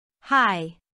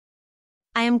Hi.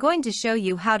 I am going to show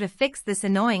you how to fix this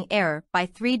annoying error by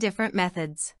 3 different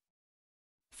methods.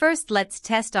 First, let's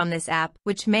test on this app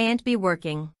which mayn't be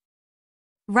working.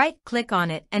 Right-click on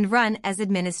it and run as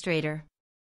administrator.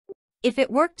 If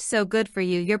it worked so good for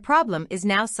you, your problem is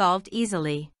now solved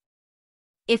easily.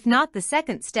 If not, the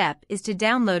second step is to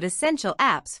download essential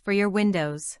apps for your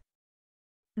Windows.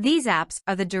 These apps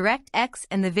are the DirectX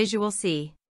and the Visual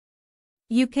C.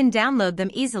 You can download them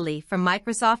easily from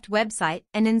Microsoft website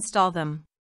and install them.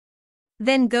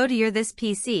 Then go to your this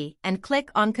PC and click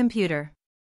on Computer.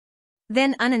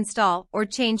 Then uninstall or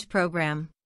change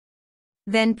program.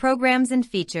 Then Programs and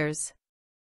Features.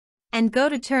 And go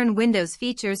to turn Windows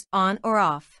features on or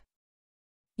off.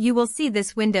 You will see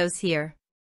this Windows here.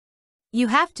 You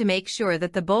have to make sure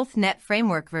that the both .NET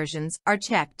Framework versions are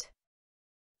checked.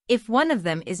 If one of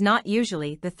them is not,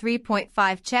 usually the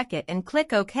 3.5, check it and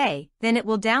click OK, then it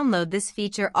will download this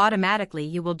feature automatically.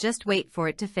 You will just wait for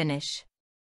it to finish.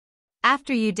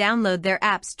 After you download their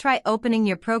apps, try opening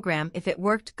your program if it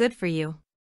worked good for you.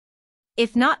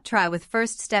 If not, try with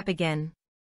first step again.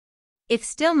 If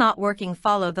still not working,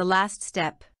 follow the last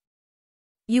step.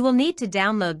 You will need to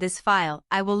download this file.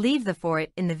 I will leave the for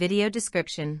it in the video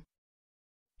description.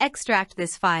 Extract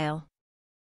this file.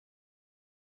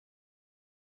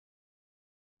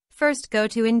 First, go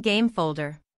to In-Game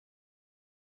folder.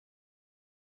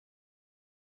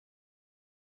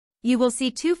 You will see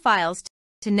 2 files.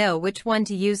 To know which one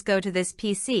to use, go to this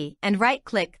PC and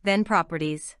right-click, then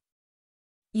Properties.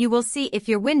 You will see if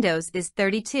your Windows is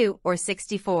 32 or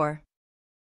 64.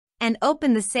 And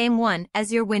open the same one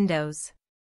as your Windows.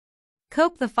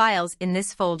 Copy the files in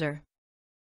this folder.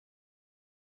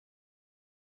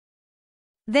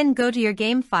 Then go to your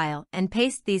game file and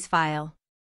paste these files.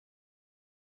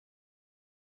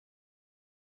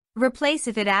 Replace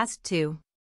if it asked to.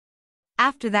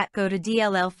 After that, go to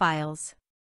DLL files.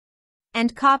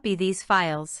 And copy these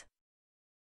files.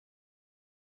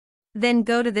 Then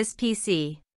go to this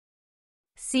PC.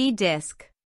 C disk.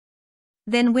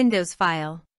 Then Windows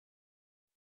file.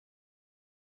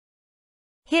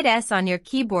 Hit S on your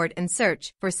keyboard and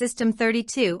search for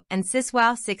System32 and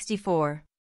SysWow64.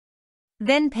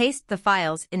 Then paste the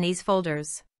files in these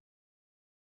folders.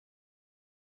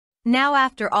 Now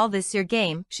after all this, your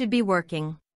game should be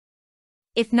working.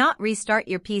 If not, restart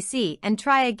your PC and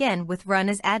try again with Run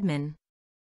as admin.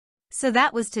 So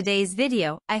that was today's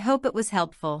video. I hope it was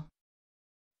helpful.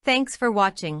 Thanks for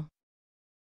watching.